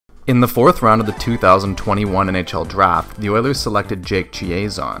In the fourth round of the 2021 NHL Draft, the Oilers selected Jake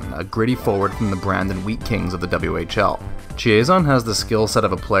Chiasson, a gritty forward from the Brandon Wheat Kings of the WHL. Chiasson has the skill set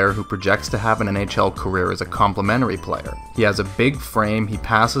of a player who projects to have an NHL career as a complementary player. He has a big frame, he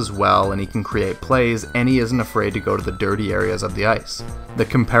passes well, and he can create plays, and he isn't afraid to go to the dirty areas of the ice. The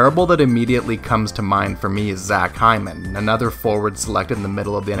comparable that immediately comes to mind for me is Zach Hyman, another forward selected in the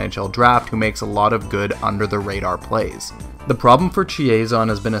middle of the NHL Draft who makes a lot of good under-the-radar plays. The problem for Chiasson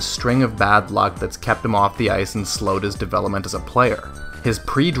has been a string of bad luck that's kept him off the ice and slowed his development as a player. His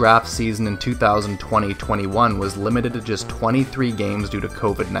pre-draft season in 2020-21 was limited to just 23 games due to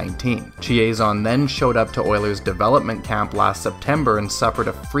COVID-19. Chiasson then showed up to Oilers development camp last September and suffered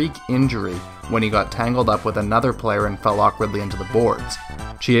a freak injury when he got tangled up with another player and fell awkwardly into the boards.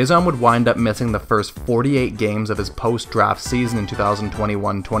 Chiasson would wind up missing the first 48 games of his post-draft season in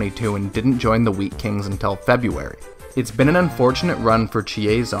 2021-22 and didn't join the Wheat Kings until February. It's been an unfortunate run for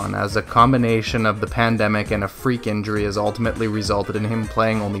Chiasson, as a combination of the pandemic and a freak injury has ultimately resulted in him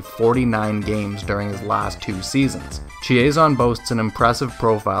playing only 49 games during his last two seasons. Chiasson boasts an impressive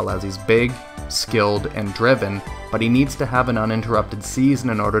profile as he's big, skilled, and driven, but he needs to have an uninterrupted season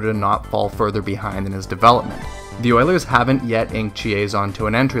in order to not fall further behind in his development. The Oilers haven't yet inked Chiasson to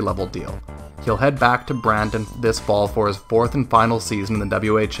an entry-level deal. He'll head back to Brandon this fall for his fourth and final season in the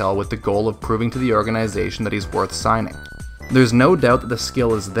WHL with the goal of proving to the organization that he's worth signing. There's no doubt that the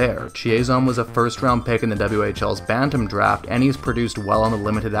skill is there. Chiasson was a first-round pick in the WHL's Bantam draft, and he's produced well on the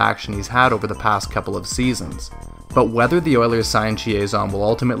limited action he's had over the past couple of seasons. But whether the Oilers sign Chiasson will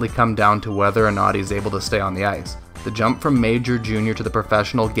ultimately come down to whether or not he's able to stay on the ice. The jump from major junior to the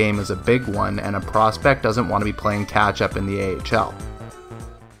professional game is a big one, and a prospect doesn't want to be playing catch-up in the AHL.